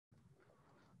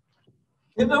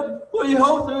Give it up for your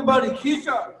host, everybody,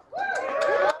 Keisha.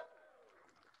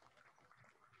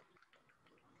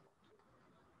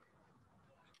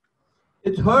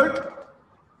 It's hard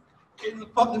getting the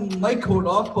fucking mic cord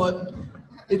off, but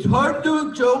it's hard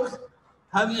doing jokes,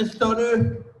 having a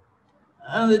stutter,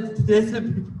 and a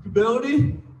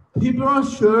disability. People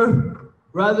aren't sure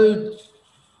whether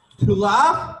to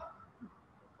laugh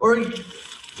or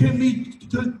give me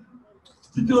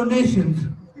donations.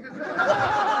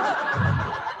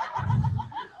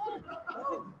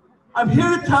 I'm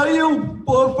here to tell you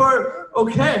both are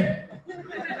okay.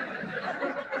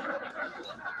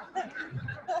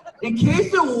 In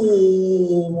case you're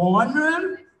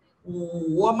wondering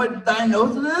what my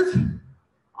diagnosis is,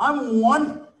 I'm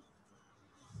one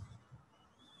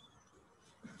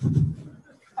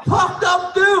fucked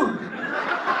up dude.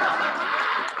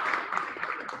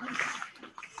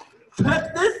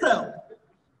 Check this out.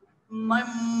 My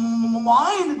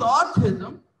mind is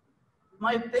autism.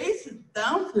 My face is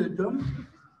Down syndrome.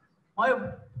 My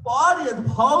body is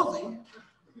palsy.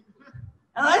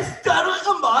 And I stutter like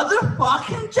a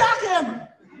motherfucking jackhammer.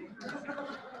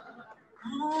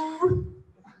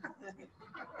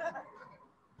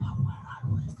 But when I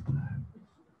whisper, I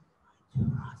do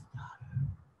not stutter.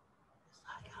 It's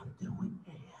like I'm doing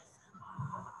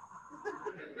ASMR.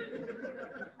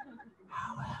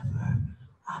 However,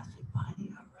 I'm finding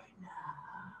it right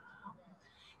now.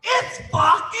 It's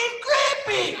fucking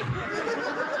creepy!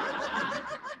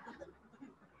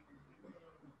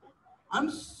 I'm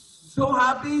so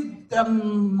happy that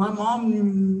my mom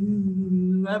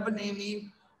never named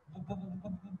me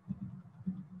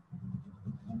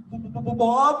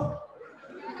Bob.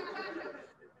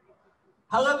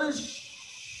 However,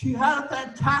 she had a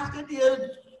fantastic idea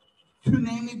to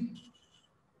name me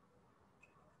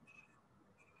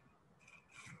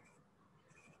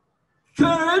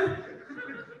Jared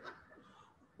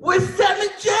with 7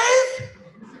 J's.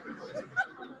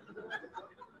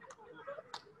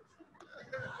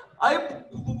 I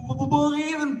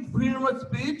believe in freedom of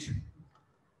speech,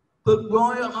 but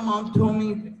growing up, my mom told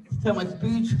me that my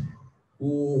speech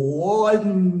was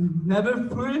never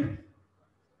free.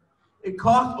 It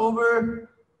cost over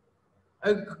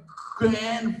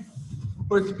 $1,000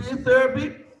 for speech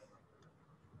therapy.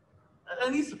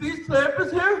 Any speech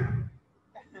therapists here?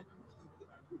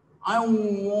 I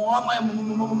want my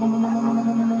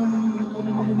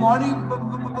money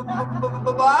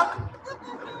back.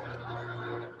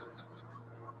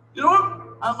 You know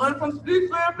what I learned from speech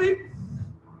therapy?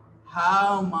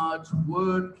 How much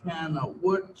wood can a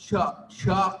woodchuck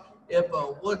chuck if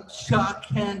a woodchuck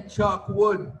can't chuck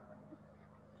wood?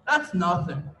 That's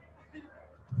nothing.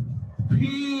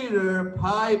 Peter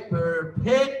Piper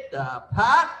picked a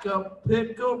pack of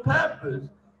pickled peppers.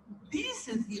 This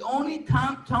is the only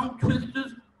time tongue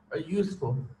twisters are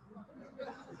useful.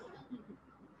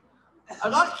 I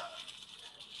got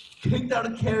kicked out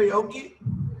of karaoke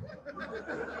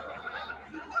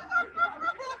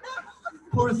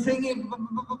for singing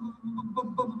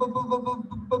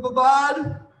bad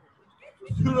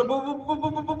to the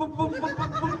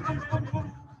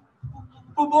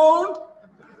bone.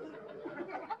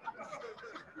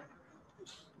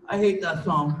 I hate that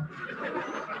song.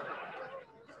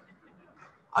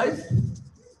 I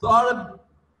started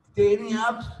dating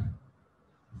apps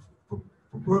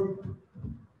for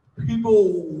people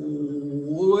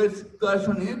with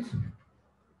special needs,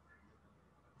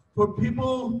 for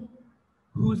people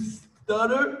who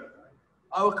stutter.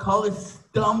 I would call it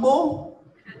stumble.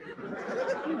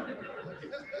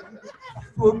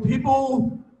 For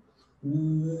people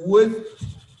with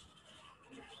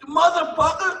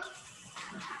motherfucker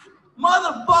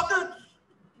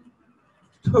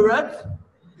Tourette's.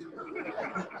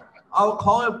 I'll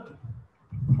call it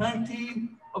plenty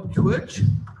of Twitch.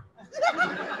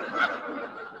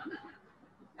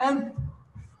 And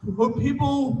for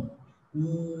people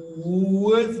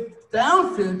with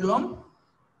Down syndrome,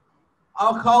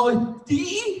 I'll call it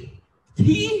DTF.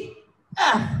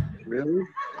 Really?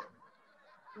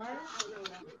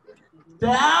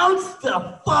 Downs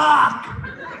the fuck.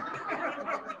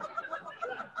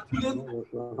 Because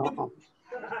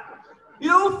you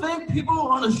don't think people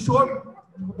on a short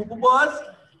bus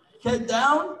get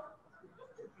down?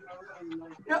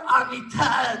 You're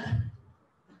retarded.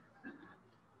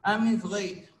 That means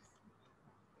late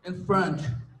in French.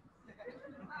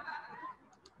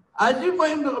 As you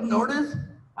might have noticed,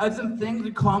 I have some things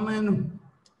in common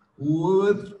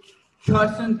with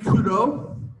Justin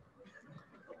Trudeau.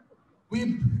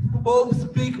 We both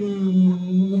speak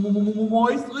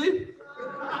moistly.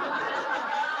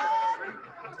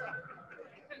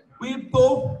 We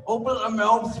both open our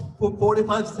mouths for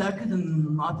 45 seconds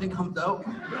and nothing comes out.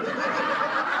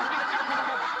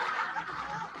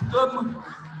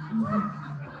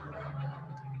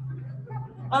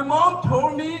 My mom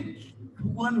told me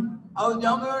when I was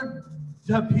younger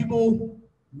that people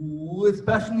with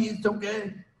special needs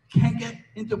can't get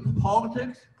into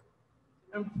politics.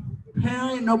 And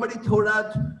apparently nobody told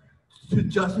that to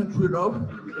Justin Trudeau.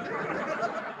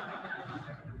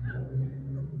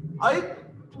 I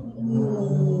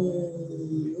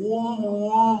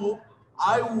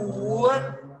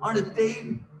went on a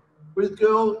date with a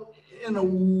girl in a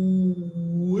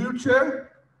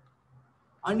wheelchair.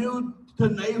 I knew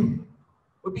tonight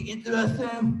would be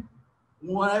interesting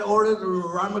when I ordered a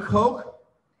rum and coke,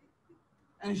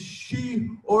 and she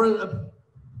ordered a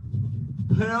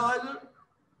paralyzer.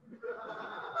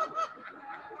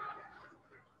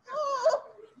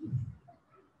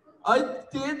 I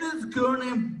dated this girl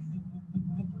named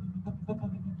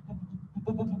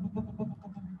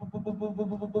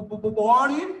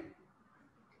Bonnie.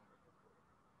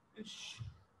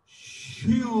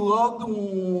 She loved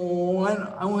when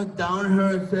I went down to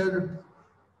her and said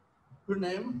her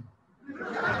name.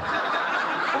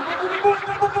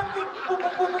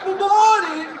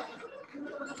 Bonnie!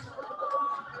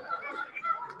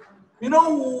 You know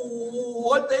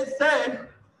what they say?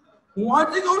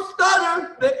 Once you go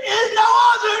stutter, there is no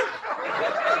other!